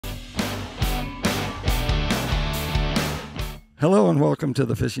Hello and welcome to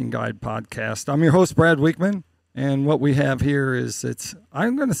the Fishing Guide Podcast. I'm your host, Brad Wiegmann, and what we have here is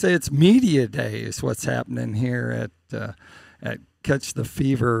I'm going to say it's media day is what's happening here at Catch the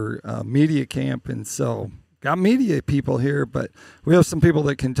Fever media camp. And so got media people here, but we have some people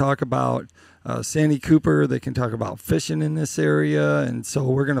that can talk about Santee Cooper. They can talk about fishing in this area, and so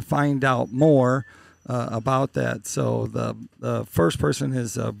we're going to find out more about that. So the first person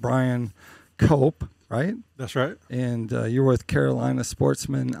is Brian Cope. Right? That's right. And you're with Carolina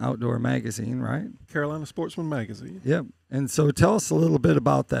Sportsman Outdoor Magazine, right? Carolina Sportsman Magazine. Yep. And so tell us a little bit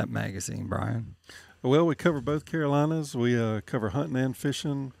about that magazine, Brian. Well, we cover both Carolinas. We cover hunting and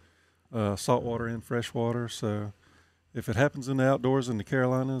fishing, saltwater and freshwater. So if it happens in the outdoors in the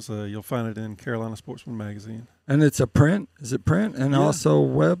Carolinas, you'll find it in Carolina Sportsman Magazine. And it's a print? Is it print and also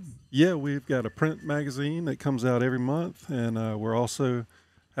web? Yeah, we've got a print magazine that comes out every month, and we're also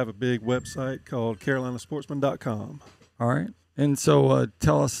have a big website called carolinasportsman.com. All right. And so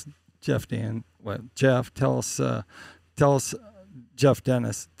tell us, Jeff Dennis,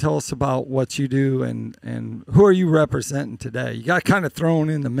 tell us about what you do and who are you representing today? You got kind of thrown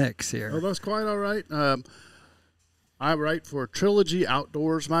in the mix here. Oh, that's quite all right. I write for Trilogy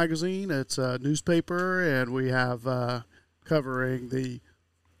Outdoors magazine. It's a newspaper, and we have covering the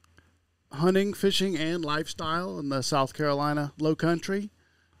hunting, fishing, and lifestyle in the South Carolina low country.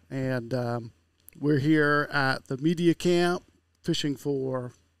 And we're here at the media camp fishing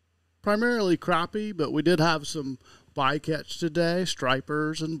for primarily crappie, but we did have some bycatch today,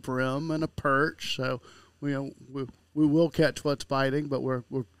 stripers and brim and a perch. So we will catch what's biting, but we're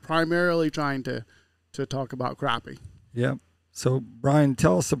primarily trying to talk about crappie. Yep. So Brian,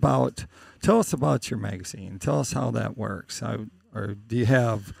 tell us about your magazine. Tell us how that works. Or do you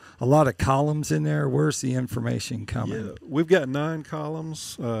have a lot of columns in there? Where's the information coming? Yeah, we've got 9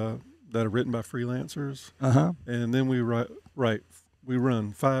 columns that are written by freelancers. Uh-huh. And then we run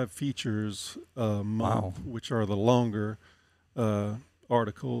 5 features a month, which are the longer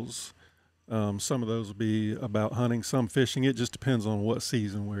articles. Some of those will be about hunting, some fishing. It just depends on what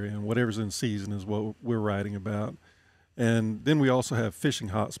season we're in. Whatever's in season is what we're writing about. And then we also have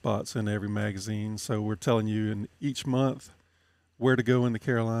fishing hotspots in every magazine. So we're telling you in each month where to go in the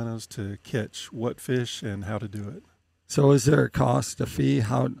Carolinas to catch what fish and how to do it. So is there a cost, a fee?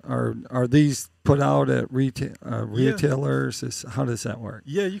 How are these put out at retailers? How does that work?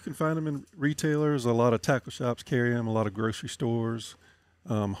 Yeah, you can find them in retailers. A lot of tackle shops carry them, a lot of grocery stores,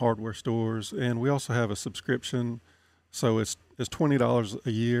 hardware stores, and we also have a subscription. So it's $20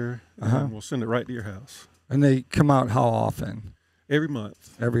 a year, and we'll send it right to your house. And they come out how often? Every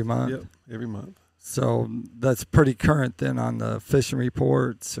month. Every month? Yep, every month. So that's pretty current then on the fishing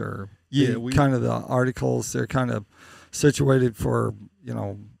reports or kind of the articles. They're kind of situated for,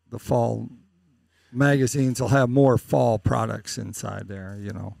 the fall magazines will have more fall products inside there,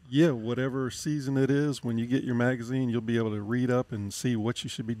 Yeah, whatever season it is, when you get your magazine, you'll be able to read up and see what you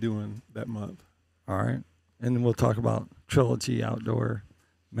should be doing that month. All right. And then we'll talk about Trilogy Outdoor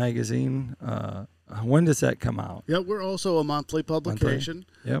Magazine. When does that come out? Yeah, we're also a monthly publication.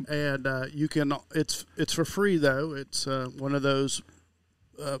 Yep. And you can. It's for free though. It's one of those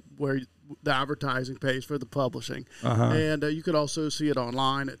where the advertising pays for the publishing. And you could also see it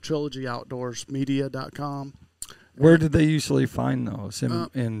online at TrilogyOutdoorsMedia.com. Where did they usually find those?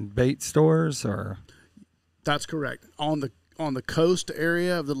 In bait stores or? That's correct. On the coast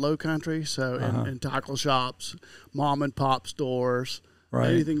area of the Low Country, so in tackle shops, mom and pop stores.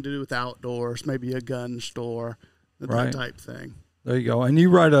 Right. Anything to do with outdoors, maybe a gun store, that type thing. There you go. And you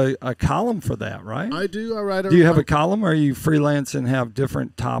write a column for that, right? I do. Do you have a column, or are you freelance and have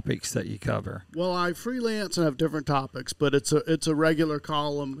different topics that you cover? Well, I freelance and have different topics, but it's a regular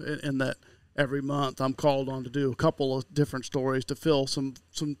column in that every month I'm called on to do a couple of different stories to fill some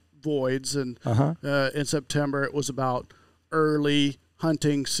voids. And in September it was about early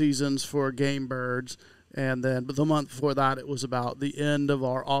hunting seasons for game birds. And then the month before that, it was about the end of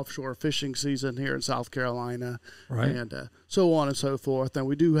our offshore fishing season here in South Carolina, and so on and so forth. And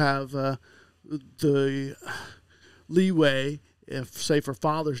we do have the leeway, say for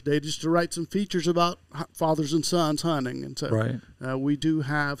Father's Day, just to write some features about fathers and sons hunting. And so we do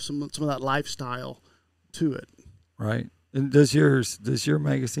have some of that lifestyle to it. Right. And does your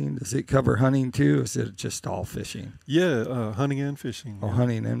magazine, does it cover hunting too, or is it just all fishing? Yeah, hunting and fishing. Oh,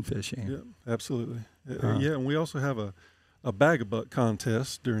 hunting and fishing. Yeah, absolutely. Yeah, and we also have a bag-a-buck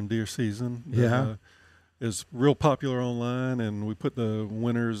contest during deer season. That, is real popular online, and we put the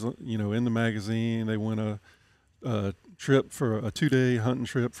winners, in the magazine. They win a trip for a 2-day hunting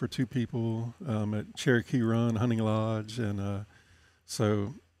trip for 2 people at Cherokee Run Hunting Lodge, and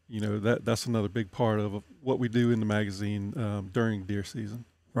so that's another big part of what we do in the magazine during deer season.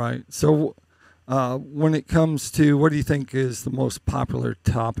 Right. So when it comes to, what do you think is the most popular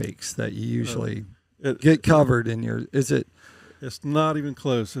topics that you usually get covered in your, is it? It's not even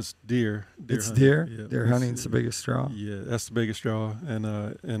close. It's deer. It's hunting. deer? Yeah, deer hunting's the biggest draw? Yeah, that's the biggest draw.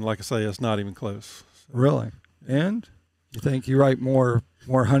 And like I say, it's not even close. So. Really? And you think you write more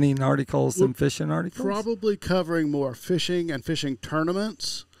hunting articles than fishing articles? Probably covering more fishing and fishing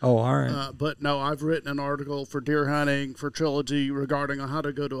tournaments. Oh, all right. But no, I've written an article for deer hunting for Trilogy regarding how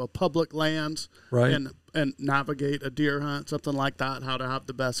to go to a public lands and navigate a deer hunt, something like that, how to have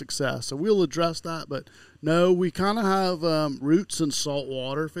the best success. So we'll address that. But no, we kind of have roots in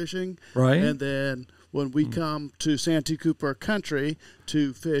saltwater fishing. Right. And then when we come to Santee Cooper country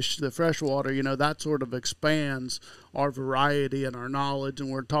to fish the freshwater, that sort of expands our variety and our knowledge,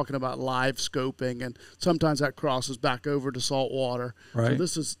 and we're talking about live scoping, and sometimes that crosses back over to saltwater. Right.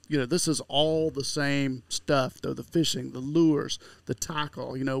 So this is all the same stuff, though, the fishing, the lures, the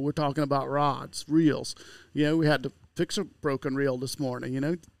tackle. We're talking about rods, reels. We had to fix a broken reel this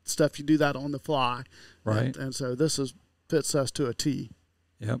morning, stuff you do that on the fly. Right. And so this fits us to a T.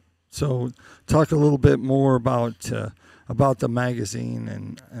 Yep. So talk a little bit more about the magazine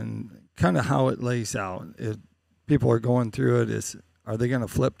and kind of how it lays out. If people are going through it, are they going to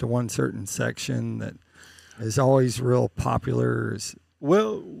flip to one certain section that is always real popular?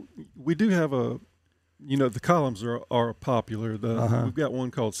 Well, we do have the columns are popular. We've got one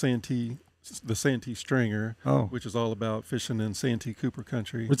called the Santee Stringer, which is all about fishing in Santee Cooper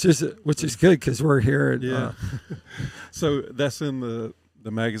country. Which is good because we're here at So that's in the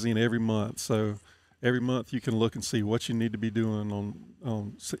magazine every month. So every month you can look and see what you need to be doing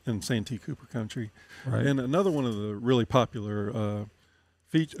in Santee Cooper country. Right. And another one of the really popular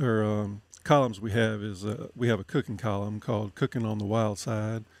columns we have is we have a cooking column called Cooking on the Wild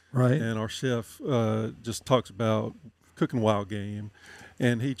Side. Right. And our chef just talks about cooking wild game,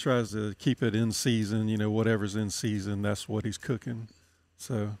 and he tries to keep it in season. Whatever's in season, that's what he's cooking.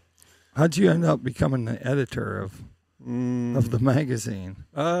 So, how'd you end up becoming the editor of the magazine?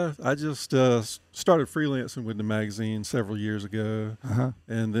 I just started freelancing with the magazine several years ago,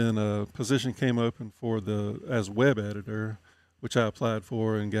 and then a position came open as web editor, which I applied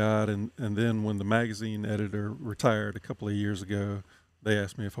for and got, and then when the magazine editor retired a couple of years ago, they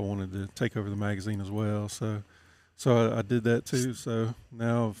asked me if I wanted to take over the magazine as well. So I did that too. So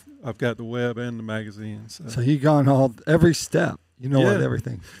now I've got the web and the magazine. So you gone every step. What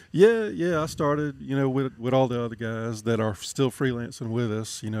everything. Yeah. I started, with all the other guys that are still freelancing with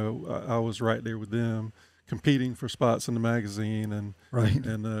us. I was right there with them, competing for spots in the magazine,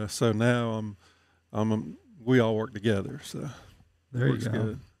 and so now we all work together. So there you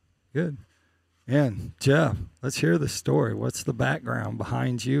go. Good. And Jeff, let's hear the story. What's the background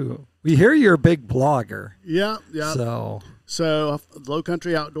behind you? We hear you're a big blogger. Yeah. So Low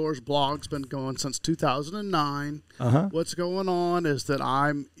Country Outdoors blog's been going since 2009. What's going on is that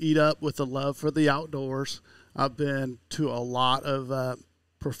I'm eat up with the love for the outdoors. I've been to a lot of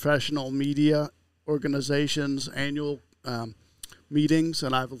professional media organizations, annual meetings,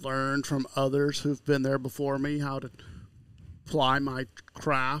 and I've learned from others who've been there before me how to apply my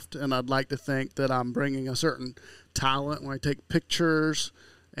craft, and I'd like to think that I'm bringing a certain talent when I take pictures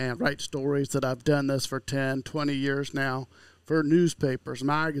and write stories, that I've done this for 10, 20 years now for newspapers,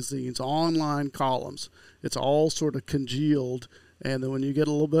 magazines, online columns. It's all sort of congealed, and then when you get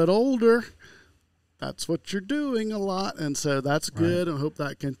a little bit older, that's what you're doing a lot, and so that's good, and I hope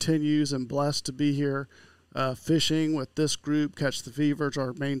that continues, and blessed to be here fishing with this group. Catch the Fever's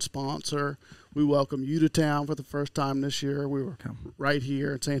our main sponsor. We welcome you to town for the first time this year. We were right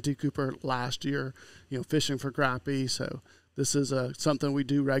here at Santee Cooper last year, fishing for crappie. So this is something we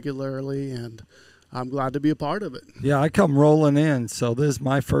do regularly, and I'm glad to be a part of it. Yeah, I come rolling in. So this is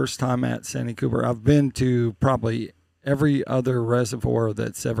my first time at Santee Cooper. I've been to probably every other reservoir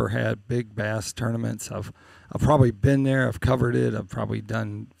that's ever had big bass tournaments. I've probably been there. I've covered it. I've probably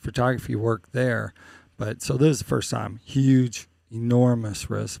done photography work there. But so this is the first time. Huge, enormous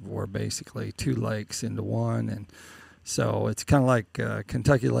reservoir, basically 2 lakes into one, and so it's kind of like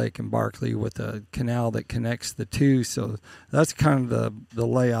Kentucky Lake and Barkley with a canal that connects the two. So that's kind of the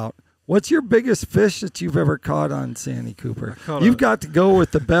layout. What's your biggest fish that you've ever caught on Santee Cooper? You've got to go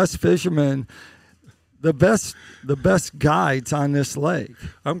with the best fishermen, the best guides on this lake.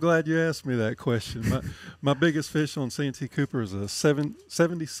 I'm glad you asked me that question. My biggest fish on Santee Cooper is a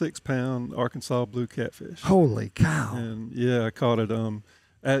 76-pound Arkansas blue catfish. Holy cow! And yeah, I caught it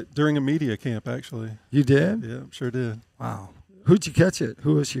during a media camp, actually. You did? Yeah, sure did. Wow. Who'd you catch it?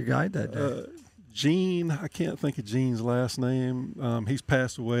 Who was your guide that day? Gene, I can't think of Gene's last name. He's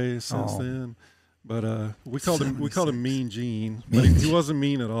passed away since then. But we called him Mean Gene. But he wasn't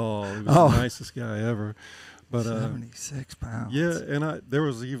mean at all. He was the nicest guy ever. But 76 pounds. Yeah, and there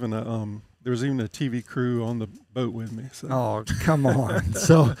was even a TV crew on the boat with me. So. Oh, come on.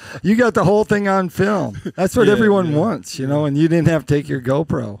 So you got the whole thing on film. That's what everyone wants, you know, and you didn't have to take your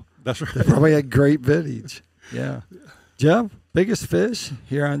GoPro. That's right. They probably had great footage. Yeah. Jeff, biggest fish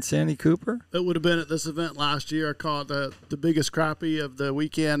here on Santee Cooper? It would have been at this event last year. I caught the biggest crappie of the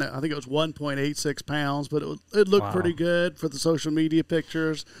weekend. I think it was 1.86 pounds, but it looked pretty good for the social media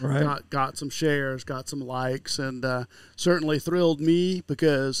pictures. Right. Got some shares, got some likes, and certainly thrilled me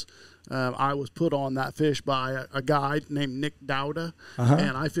because I was put on that fish by a guy named Nick Dowda,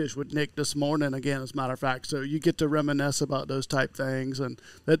 and I fished with Nick this morning again, as a matter of fact. So you get to reminisce about those type things, and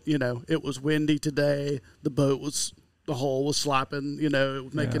that, you know, it was windy today. The hull was slapping, you know, it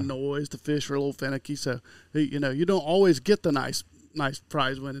was making noise. The fish were a little finicky. So, you know, you don't always get the nice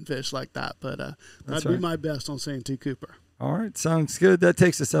prize winning fish like that. But that'd be my best on Santee Cooper. All right, sounds good. That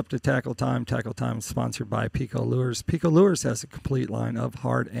takes us up to Tackle Time. Tackle Time is sponsored by PICO Lures. PICO Lures has a complete line of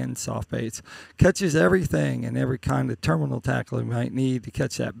hard and soft baits. Catches everything and every kind of terminal tackle you might need to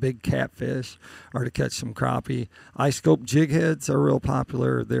catch that big catfish or to catch some crappie. Ice scope jig heads are real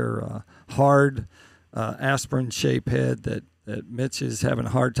popular. They're hard aspirin shape head that Mitch is having a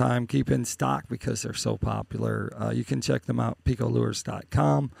hard time keeping in stock because they're so popular. You can check them out,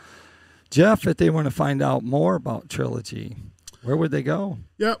 PicoLures.com. Jeff, if they want to find out more about Trilogy, where would they go?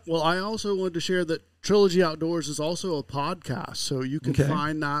 Yeah, well, I also wanted to share that Trilogy Outdoors is also a podcast, so you can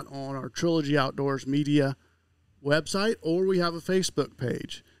find that on our Trilogy Outdoors media website, or we have a Facebook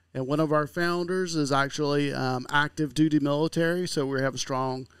page. And one of our founders is actually active duty military, so we have a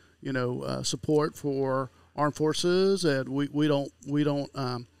strong, you know, support for armed forces, and we don't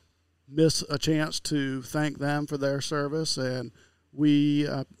miss a chance to thank them for their service. And we,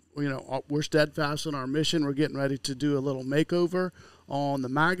 you know, we're steadfast in our mission. We're getting ready to do a little makeover on the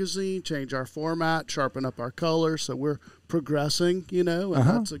magazine, change our format, sharpen up our colors. So we're progressing, you know, and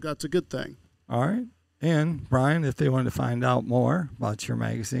that's a good thing. All right. And Brian, if they want to find out more about your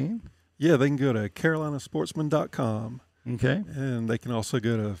magazine, they can go to carolinasportsman.com. Okay. And they can also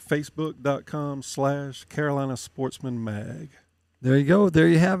go to facebook.com/carolinasportsmanmag. There you go. There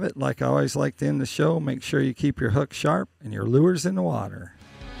you have it. Like I always like to end the show, make sure you keep your hook sharp and your lures in the water.